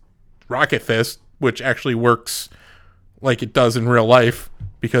villain's rocket fist, which actually works like it does in real life.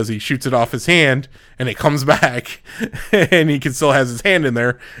 because he shoots it off his hand and it comes back and he can still has his hand in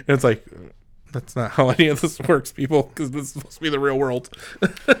there. And it's like, that's not how any of this works, people, because this is supposed to be the real world.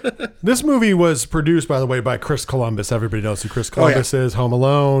 This movie was produced, by the way, by Chris Columbus. Everybody knows who Chris Columbus is, Home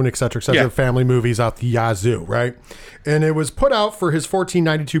Alone, et cetera, family movies out the yazoo, right? And it was put out for his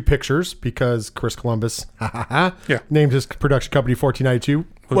 1492 Pictures because Chris Columbus named his production company 1492,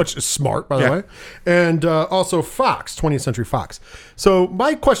 which is smart, by the way. And also Fox, 20th Century Fox. So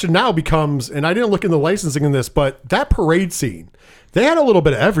my question now becomes, and I didn't look in the licensing in this, but that parade scene, they had a little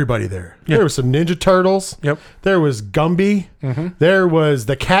bit of everybody there. Yeah. There was some Ninja Turtles. Yep. There was Gumby. Mm-hmm. There was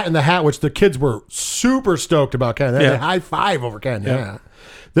the Cat in the Hat, which the kids were super stoked about. Cat in the Hat. High five over Cat in the Hat.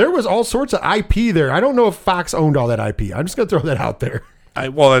 There was all sorts of IP there. I don't know if Fox owned all that IP. I'm just going to throw that out there.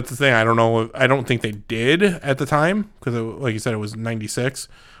 Well, that's the thing. I don't know. I don't think they did at the time because, like you said, it was 96.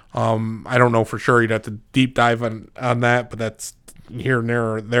 I don't know for sure. You'd have to deep dive on that, but that's here and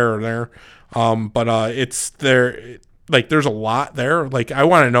there. But it's there. Like, there's a lot there. Like, I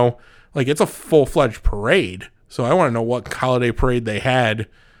want to know, like, it's a full-fledged parade. So I want to know what holiday parade they had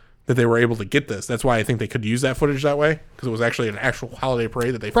that they were able to get this. That's why I think they could use that footage that way, because it was actually an actual holiday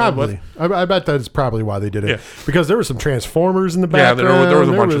parade that they filmed with. I bet that's probably why they did it. Yeah. Because there were some Transformers in the background. Yeah, there was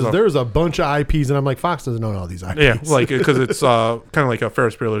a bunch of them. There was a bunch of IPs, and I'm like, Fox doesn't own all these IPs. Yeah, like, because it's kind of like a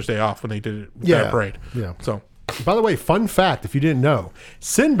Ferris Bueller's Day Off when they did it with that parade. Yeah. So, by the way, fun fact, if you didn't know,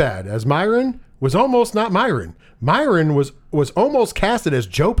 Sinbad as Myron was almost not Myron. Myron was almost casted as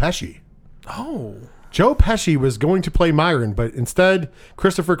Joe Pesci. Oh. Joe Pesci was going to play Myron, but instead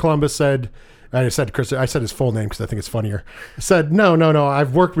Christopher Columbus said, I said his full name because I think it's funnier. I said, no,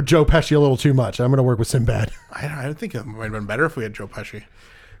 I've worked with Joe Pesci a little too much. I'm going to work with Sinbad. I think it might have been better if we had Joe Pesci.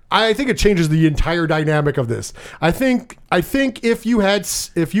 I think it changes the entire dynamic of this. I think if you had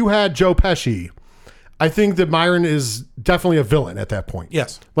Joe Pesci, I think that Myron is definitely a villain at that point.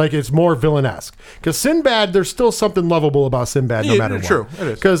 Yes. Like, it's more villain-esque. Because Sinbad, there's still something lovable about Sinbad no matter what. True, it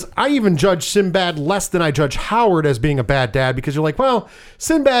is. Because I even judge Sinbad less than I judge Howard as being a bad dad, because you're like, well,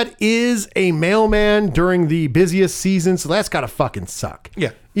 Sinbad is a mailman during the busiest season, so that's got to fucking suck.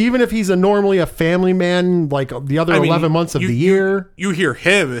 Yeah. Even if he's normally a family man, like the other 11 months of the year. You hear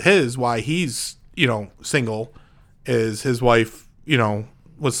why he's, single, is his wife,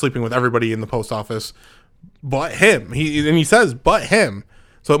 was sleeping with everybody in the post office but him. He says but him.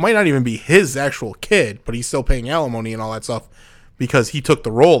 So it might not even be his actual kid, but he's still paying alimony and all that stuff because he took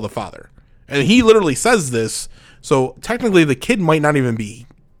the role of the father. And he literally says this. So technically the kid might not even be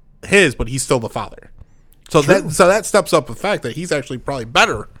his, but he's still the father. So that steps up the fact that he's actually probably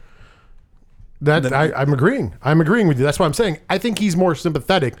better. I'm agreeing. I'm agreeing with you. That's what I'm saying. I think he's more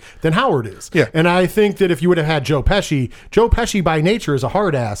sympathetic than Howard is. Yeah. And I think that if you would have had Joe Pesci by nature is a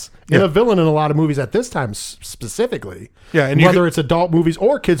hard ass and a villain in a lot of movies at this time specifically. Yeah. And whether it's adult movies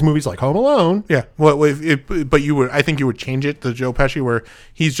or kids movies like Home Alone. Yeah. Well, I think you would change it to Joe Pesci where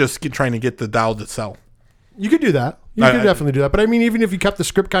he's just trying to get the doll to sell. You could do that. You could definitely do that. But I mean, even if you kept the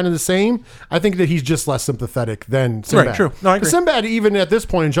script kind of the same, I think that he's just less sympathetic than Sinbad. Right, true. No, I agree. Sinbad, even at this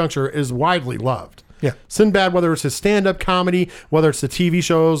point in juncture, is widely loved. Yeah. Sinbad, whether it's his stand-up comedy, whether it's the TV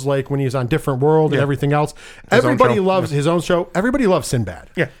shows, like when he's on Different World and everything else, everybody loves his own show. Everybody loves Sinbad.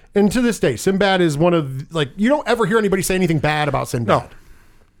 Yeah. And to this day, Sinbad is one of, like, you don't ever hear anybody say anything bad about Sinbad. No.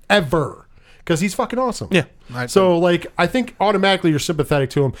 Ever. Because he's fucking awesome. Yeah. So, like, I think automatically you're sympathetic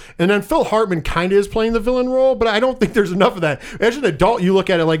to him. And then Phil Hartman kind of is playing the villain role, but I don't think there's enough of that. As an adult, you look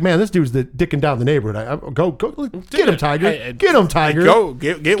at it like, man, this dude's dicking down the neighborhood. Go, get him, Tiger. Get him, Tiger. Go,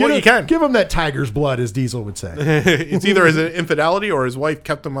 get what you can. Give him that tiger's blood, as Diesel would say. It's either his infidelity or his wife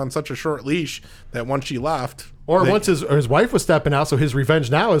kept him on such a short leash that once she left. Or once his wife was stepping out, so his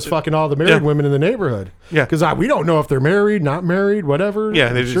revenge now is fucking all the married women in the neighborhood. Yeah. Because we don't know if they're married, not married, whatever.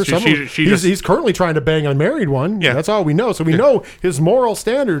 Yeah. He's currently trying to bang a married one. Yeah. That's all we know. So we know his moral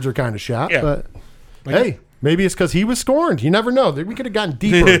standards are kind of shot. Yeah. But hey, maybe it's because he was scorned. You never know. We could have gotten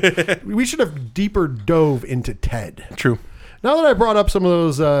deeper. We should have deeper dove into Ted. True. Now that I brought up some of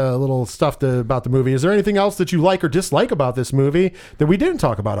those little stuff about the movie, is there anything else that you like or dislike about this movie that we didn't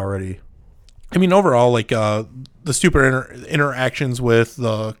talk about already? I mean, overall, like the stupid interactions with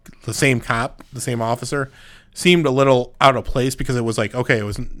the same cop, the same officer, seemed a little out of place because it was like, okay, it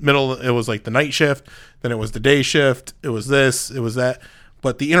was like the night shift, then it was the day shift, it was this, it was that.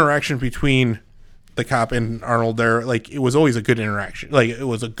 But the interaction between the cop and Arnold there, like, it was always a good interaction. Like, it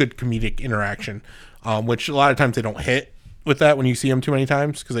was a good comedic interaction, which a lot of times they don't hit with that when you see them too many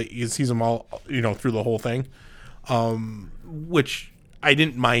times because you see them all, through the whole thing, which I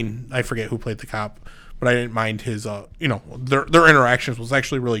didn't mind. I forget who played the cop, but I didn't mind his, their interactions was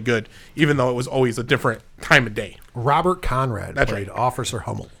actually really good, even though it was always a different time of day. Robert Conrad played right. Officer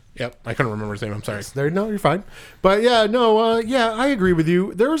Hummel. Yep, I couldn't remember his name. I'm sorry. No, you're fine. But yeah, I agree with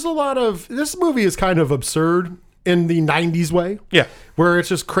you. There's a lot of this movie is kind of absurd in the 90s way. Yeah. Where it's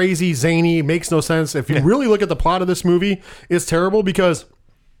just crazy, zany, makes no sense. If you really look at the plot of this movie, it's terrible because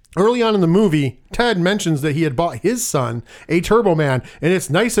early on in the movie, Ted mentions that he had bought his son a Turbo Man, and it's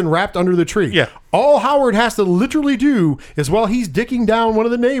nice and wrapped under the tree. Yeah. All Howard has to literally do is while he's dicking down one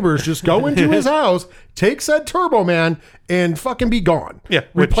of the neighbors, just go into his house, take said Turbo Man, and fucking be gone. Yeah.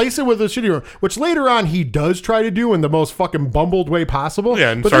 Replace it with a shitty one, which later on he does try to do in the most fucking bumbled way possible.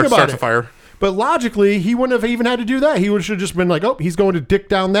 Yeah, and But think starts about a it. fire. But logically, he wouldn't have even had to do that. He would have just been like, oh, he's going to dick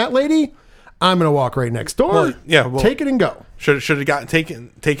down that lady. I'm going to walk right next door. Take it and go. Should have got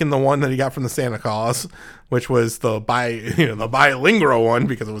taken the one that he got from the Santa Claus, which was the bilingual one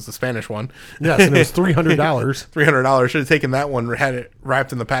because it was the Spanish one. Yes, and it was $300. $300. Should have taken that one, had it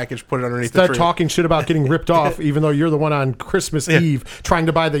wrapped in the package, put it underneath the Instead tree. talking shit about getting ripped off, even though you're the one on Christmas Eve trying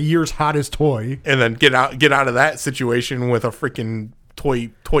to buy the year's hottest toy. And then get out of that situation with a freaking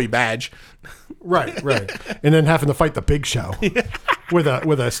toy badge. Right. And then having to fight the Big Show with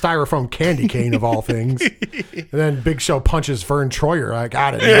a styrofoam candy cane of all things. And then Big Show punches Vern Troyer like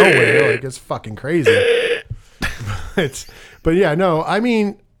out of nowhere. Like it's fucking crazy. But yeah, no, I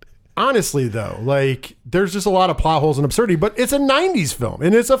mean, honestly though, like there's just a lot of plot holes and absurdity, but it's a 90s film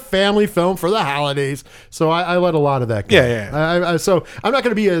and it's a family film for the holidays. So I let a lot of that go. Yeah. So I'm not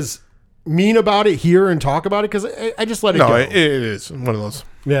going to be as mean about it here and talk about it because I just let it go. No, it is one of those.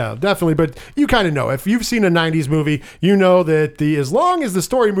 Yeah, definitely. But you kind of know if you've seen a 90s movie, you know that as long as the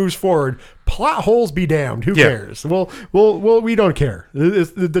story moves forward, plot holes be damned. Who cares? Well, we don't care.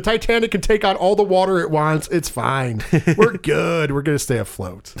 The Titanic can take out all the water it wants. It's fine. We're good. We're going to stay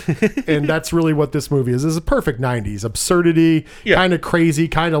afloat. And that's really what this movie is. It's a perfect 90s absurdity, kind of crazy,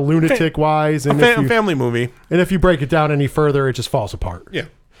 kind of lunatic wise. And a family movie. And if you break it down any further, it just falls apart. Yeah.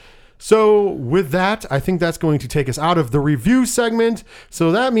 So with that, I think that's going to take us out of the review segment.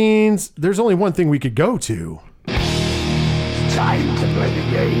 So that means there's only one thing we could go to. Time to play the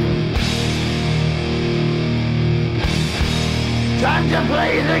game. Time to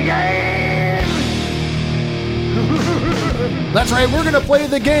play the game. That's right. We're going to play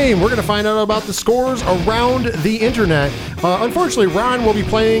the game. We're going to find out about the scores around the internet. Unfortunately, Ron will be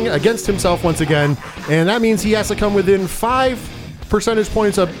playing against himself once again. And that means he has to come within 5 percentage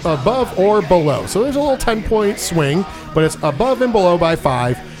points above or below. So there's a little 10-point swing, but it's above and below by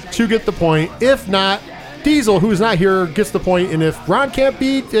 5 to get the point. If not, Diesel, who's not here, gets the point. And if Ron can't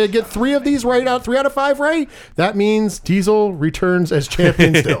get 3 of these right out, 3 out of 5 right, that means Diesel returns as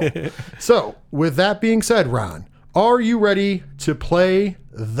champion still. So with that being said, Ron, are you ready to play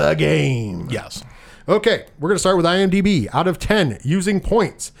the game? Yes. Okay, we're going to start with IMDb. Out of 10, using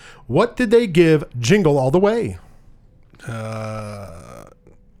points, what did they give Jingle All the Way?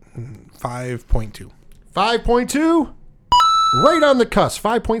 5.2. 5.2? Right on the cusp.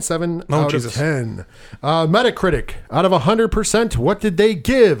 5.7 out Jesus. of 10. Metacritic, out of 100%, what did they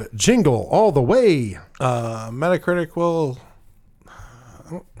give Jingle All the Way? Metacritic will...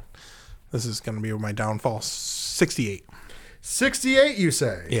 This is going to be my downfall. 68. 68, you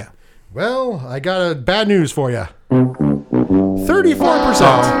say? Yeah. Well, I got bad news for you. 34%.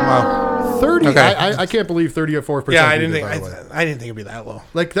 Wow. 30. Okay. I can't believe 34%. Yeah, I didn't by the way. think it'd be that low.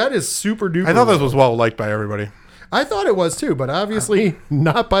 Like, that is super duper. I thought this low. was well liked by everybody. I thought it was too, but obviously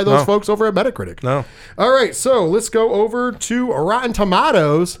not by those folks over at Metacritic. No. All right, so let's go over to Rotten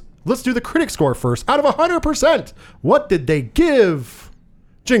Tomatoes. Let's do the critic score first. Out of 100%, what did they give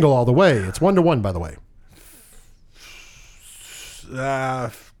Jingle All the Way? It's 1-1, by the way.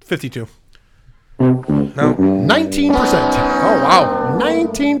 52. No. 19%. Oh, wow.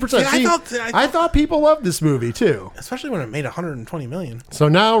 19%. Yeah, See, I thought people loved this movie too. Especially when it made 120 million. So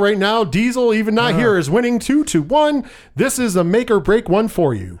right now, Diesel, even not here, is winning 2-1. This is a make or break one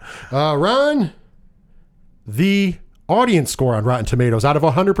for you. Ron, the audience score on Rotten Tomatoes out of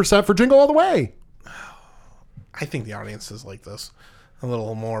 100% for Jingle All the Way. I think the audience is like this a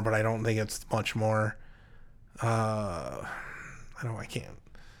little more, but I don't think it's much more. I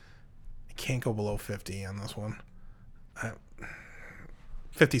can't go below 50 on this one.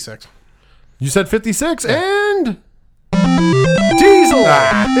 56. You said 56, and Diesel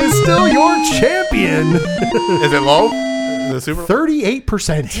is still your champion. Is it low? Is it super?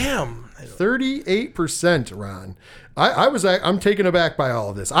 38%. Damn. 38%, Ron. I'm taken aback by all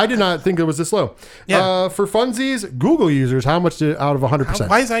of this. I did not think it was this low. Yeah. For funsies, Google users, how much out of 100%?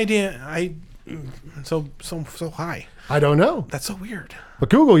 Why is so high? I don't know. That's so weird. But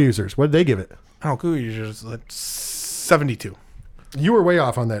Google users, what did they give it? Oh, Google users, 72. You were way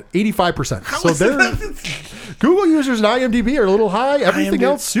off on that. 85%. Google users and IMDb are a little high. Everything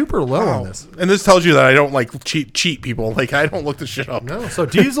else super low on this. And this tells you that I don't like cheat people. Like, I don't look this shit up. No. So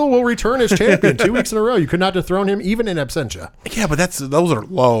Diesel will return as champion 2 weeks in a row. You could not dethrone him even in absentia. Yeah, but those are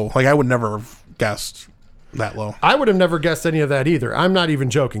low. Like, I would never have guessed that low. I would have never guessed any of that either. I'm not even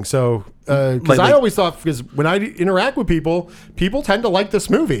joking. So, because I always thought, because when I interact with people tend to like this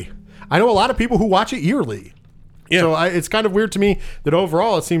movie. I know a lot of people who watch it yearly. Yeah. So it's kind of weird to me that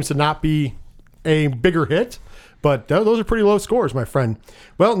overall it seems to not be a bigger hit. But those are pretty low scores, my friend.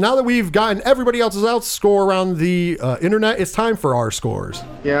 Well, now that we've gotten everybody else's score around the internet, it's time for our scores.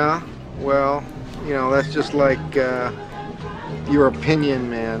 Yeah, well, that's just like your opinion,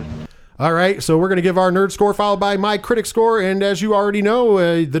 man. All right, so we're going to give our nerd score followed by my critic score. And as you already know,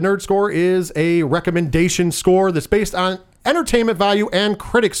 the nerd score is a recommendation score that's based on entertainment value and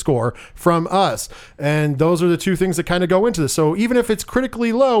critic score from us. And those are the two things that kind of go into this. So even if it's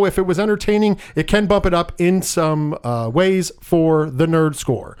critically low, if it was entertaining, it can bump it up in some ways for the nerd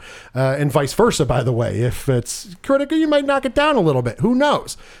score. And vice versa, by the way. If it's critical, you might knock it down a little bit. Who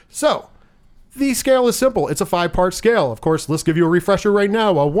knows? So the scale is simple. It's a 5-part scale. Of course, let's give you a refresher right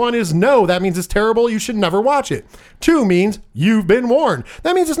now. 1 is no. That means it's terrible. You should never watch it. 2 means you've been warned.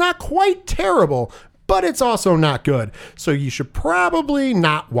 That means it's not quite terrible, but it's also not good. So you should probably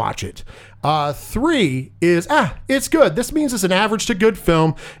not watch it. 3 is, it's good. This means it's an average to good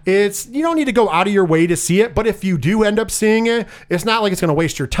film. You don't need to go out of your way to see it, but if you do end up seeing it, it's not like it's going to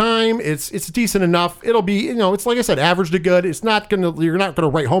waste your time. It's decent enough. It'll be, it's like I said, average to good. You're not going to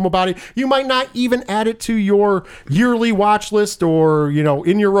write home about it. You might not even add it to your yearly watch list or,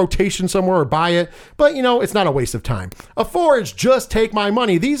 in your rotation somewhere or buy it, but it's not a waste of time. 4 is just take my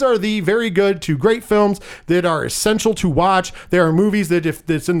money. These are the very good to great films that are essential to watch. There are movies that if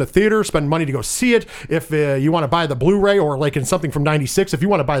it's in the theater, spend money to go see it. If you want to buy the Blu-ray or like in something from 96, if you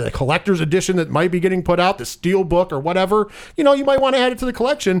want to buy the collector's edition that might be getting put out, the steel book or whatever, you might want to add it to the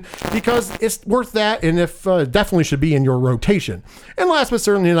collection because it's worth that, and if definitely should be in your rotation. And last but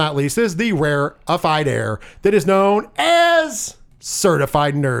certainly not least is the rarefied air that is known as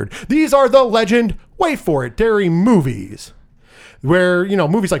Certified Nerd. These are the legend, wait for it, dairy movies, where,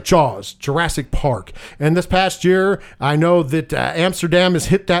 movies like Jaws, Jurassic Park. And this past year, I know that Amsterdam has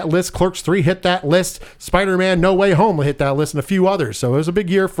hit that list. Clerks 3 hit that list. Spider-Man No Way Home hit that list, and a few others. So it was a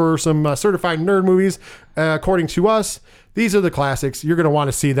big year for some certified nerd movies, according to us. These are the classics. You're going to want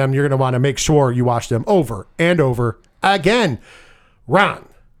to see them. You're going to want to make sure you watch them over and over again. Ron,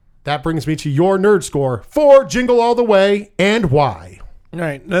 that brings me to your nerd score for Jingle All the Way and why. All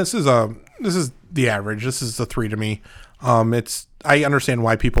right. This is the average. This is a 3 to me. I understand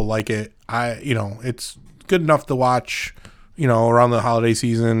why people like it. It's good enough to watch, around the holiday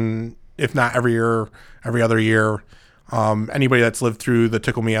season, if not every year, every other year. Anybody that's lived through the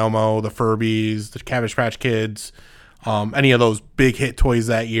Tickle Me Elmo, the Furbies, the Cabbage Patch Kids, any of those big hit toys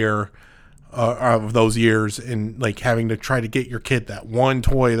that year, of those years, and like having to try to get your kid that one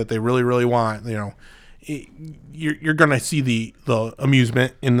toy that they really, really want, you're going to see the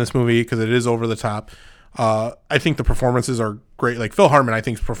amusement in this movie because it is over the top. I think the performances are great. Like Phil Hartman, I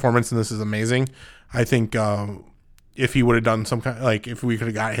think's performance in this is amazing. I think if he would have done some kind, like if we could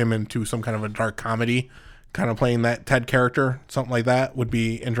have got him into some kind of a dark comedy, kind of playing that Ted character, something like that would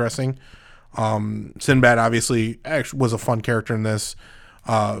be interesting. Sinbad obviously actually was a fun character in this,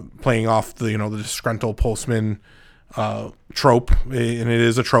 playing off the the disgruntled postman trope, and it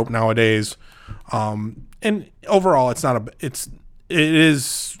is a trope nowadays. And overall, it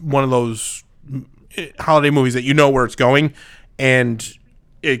is one of those holiday movies that where it's going, and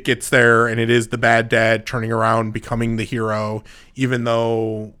it gets there, and it is the bad dad turning around, becoming the hero, even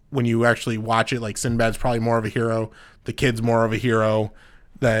though when you actually watch it, like Sinbad's probably more of a hero, the kid's more of a hero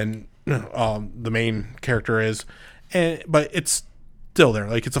than the main character is, but it's still there.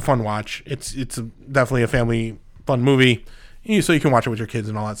 Like, it's a fun watch. It's definitely a family fun movie, so you can watch it with your kids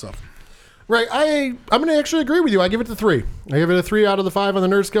and all that stuff. Right. I'm going to actually agree with you. I give it a 3. I give it a 3 out of the 5 on the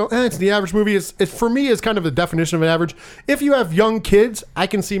nerd scale. It's the average movie. It for me is kind of the definition of an average. If you have young kids, I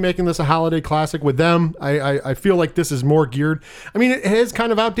can see making this a holiday classic with them. I feel like this is more geared. I mean, it is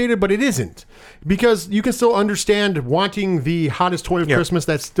kind of outdated, but it isn't, because you can still understand wanting the hottest toy of Christmas.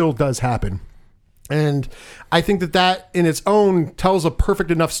 That still does happen. And I think that in its own tells a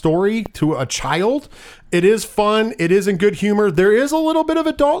perfect enough story to a child. It is fun. It is in good humor. There is a little bit of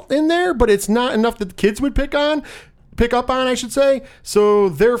adult in there, but it's not enough that the kids would pick pick up on, I should say. So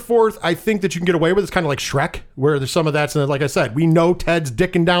therefore, I think that you can get away with it. It's kind of like Shrek, where there's some of that's, and like I said, we know Ted's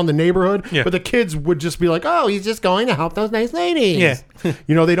dicking down the neighborhood, but the kids would just be like, oh, he's just going to help those nice ladies. Yeah.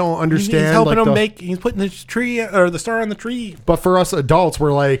 You know, they don't understand. He's helping them he's putting the tree or the star on the tree. But for us adults,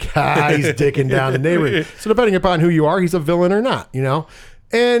 we're like, he's dicking down the neighborhood. So depending upon who you are, he's a villain or not, you know?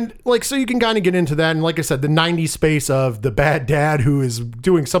 And like, so you can kind of get into that. And like I said, the 90s space of the bad dad who is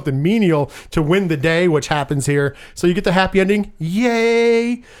doing something menial to win the day, which happens here. So you get the happy ending.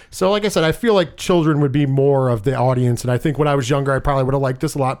 Yay. So like I said, I feel like children would be more of the audience. And I think when I was younger, I probably would have liked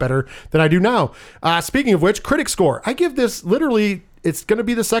this a lot better than I do now. Speaking of which, critic score. I give this literally, it's going to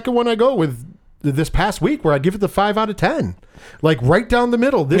be the second one I go with this past week where I give it the 5 out of 10. Like right down the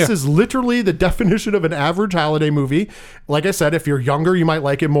middle. This is literally the definition of an average holiday movie. Like I said, if you're younger, you might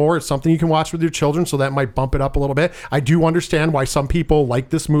like it more. It's something you can watch with your children, so that might bump it up a little bit. I do understand why some people like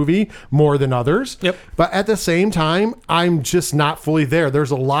this movie more than others. Yep. But at the same time, I'm just not fully there. There's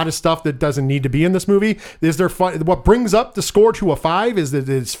a lot of stuff that doesn't need to be in this movie. Is there fun? What brings up the score to a 5 is that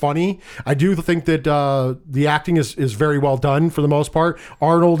it's funny. I do think that the acting is very well done for the most part.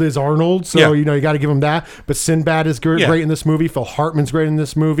 Arnold is Arnold, so you know you got to give him that. But Sinbad is great in this movie. Phil Hartman's great in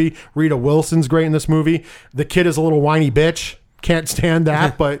this movie. Rita Wilson's great in this movie. The kid is a little whiny bitch. Can't stand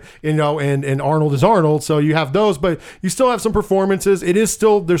that, but you know, and Arnold is Arnold, so you have those, but you still have some performances. There's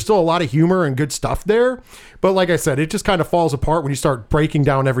still a lot of humor and good stuff there. But like I said, it just kind of falls apart when you start breaking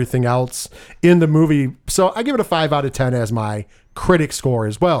down everything else in the movie. So I give it a 5 out of 10 as my critic score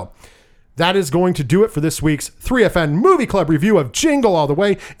as well. That is going to do it for this week's 3FN Movie Club review of Jingle All the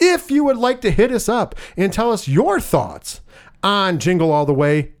Way. If you would like to hit us up and tell us your thoughts on Jingle All the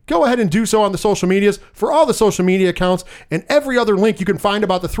Way, go ahead and do so on the social medias. For all the social media accounts and every other link you can find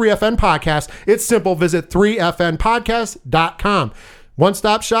about the 3FN podcast, it's simple. Visit 3fnpodcast.com.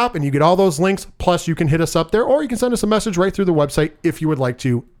 One-stop shop, and you get all those links. Plus, you can hit us up there, or you can send us a message right through the website if you would like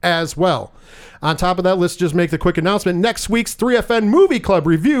to as well. On top of that, let's just make the quick announcement. Next week's 3FN Movie Club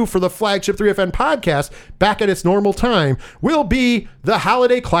review for the flagship 3FN podcast, back at its normal time, will be the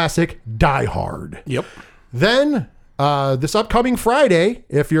holiday classic Die Hard. Yep. Then this upcoming Friday,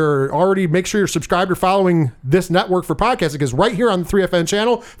 if you're already, make sure you're subscribed or following this network for podcasting, because right here on the 3FN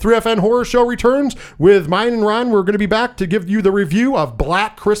channel, 3FN Horror Show returns with mine and Ron. We're going to be back to give you the review of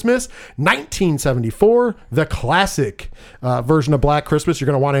Black Christmas 1974, the classic version of Black Christmas. You're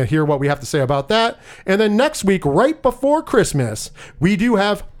going to want to hear what we have to say about that. And then next week, right before Christmas, we do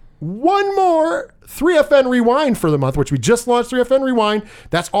have one more 3FN Rewind for the month, which we just launched 3FN Rewind.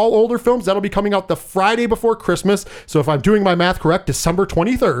 That's all older films. That'll be coming out the Friday before Christmas. So if I'm doing my math correct, December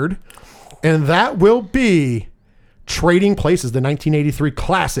 23rd. And that will be Trading Places, the 1983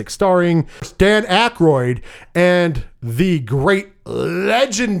 classic starring Dan Aykroyd and the great,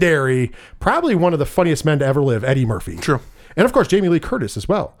 legendary, probably one of the funniest men to ever live, Eddie Murphy. True. And of course, Jamie Lee Curtis as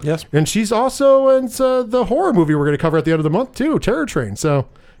well. Yes. And she's also in the horror movie we're going to cover at the end of the month too, Terror Train. So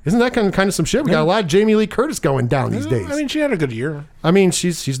isn't that kind of some shit? We got a lot of Jamie Lee Curtis going down these days. I mean, she had a good year. I mean,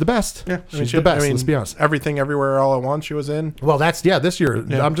 she's the best. Yeah, she's the best. Let's be honest. Everything, Everywhere, All at Once, she was in. Well, that's this year.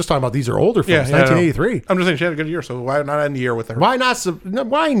 Yeah. I'm just talking about these are older films. 1983. I'm just saying she had a good year. So why not end the year with her? Why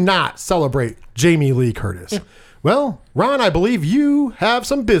not celebrate Jamie Lee Curtis? Yeah. Well, Ron, I believe you have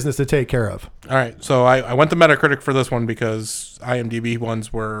some business to take care of. All right. So I went to Metacritic for this one because IMDb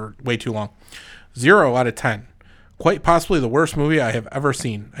ones were way too long. 0 out of 10. Quite possibly the worst movie I have ever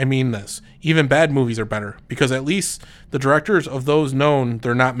seen. I mean this. Even bad movies are better, because at least the directors of those known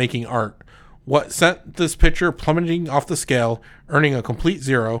they're not making art. What sent this picture plummeting off the scale, earning a complete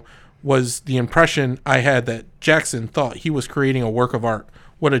 0, was the impression I had that Jackson thought he was creating a work of art.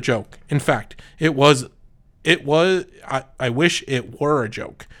 What a joke. In fact, it was, I wish it were a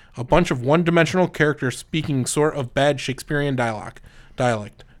joke. A bunch of one-dimensional characters speaking sort of bad Shakespearean dialect.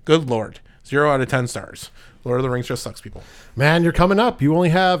 Good Lord. 0 out of 10 stars. Lord of the Rings just sucks, people. Man, you're coming up. You only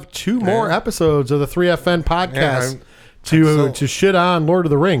have 2 more episodes of the 3FN podcast to shit on Lord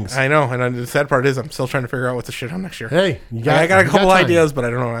of the Rings. I know, and the sad part is I'm still trying to figure out what to shit on next year. Hey, I got a couple ideas, but I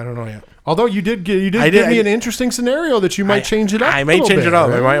don't know yet. Although you did give me an interesting scenario that you might change it up. I may change it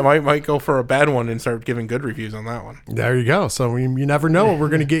up. Right? I might go for a bad one and start giving good reviews on that one. There you go. So you never know what we're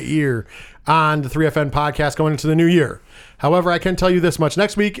going to get here on the 3FN podcast going into the new year. However, I can tell you this much: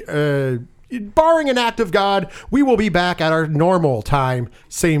 next week, barring an act of God, we will be back at our normal time,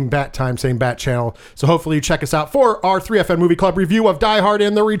 same bat channel. So hopefully you check us out for our 3FN Movie Club review of Die Hard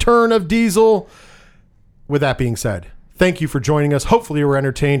and the Return of Diesel. With that being said, thank you for joining us. Hopefully you were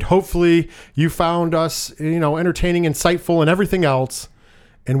entertained. Hopefully you found us, entertaining, insightful, and everything else.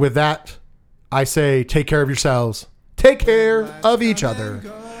 And with that, I say take care of yourselves. Take care of each other.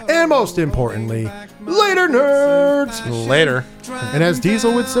 And most importantly, later, nerds. Later. And as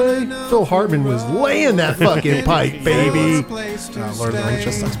Diesel would say, Phil Hartman was laying that fucking pipe, baby. Lord of the Rings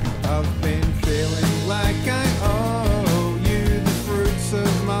just sucks. I've been feeling like I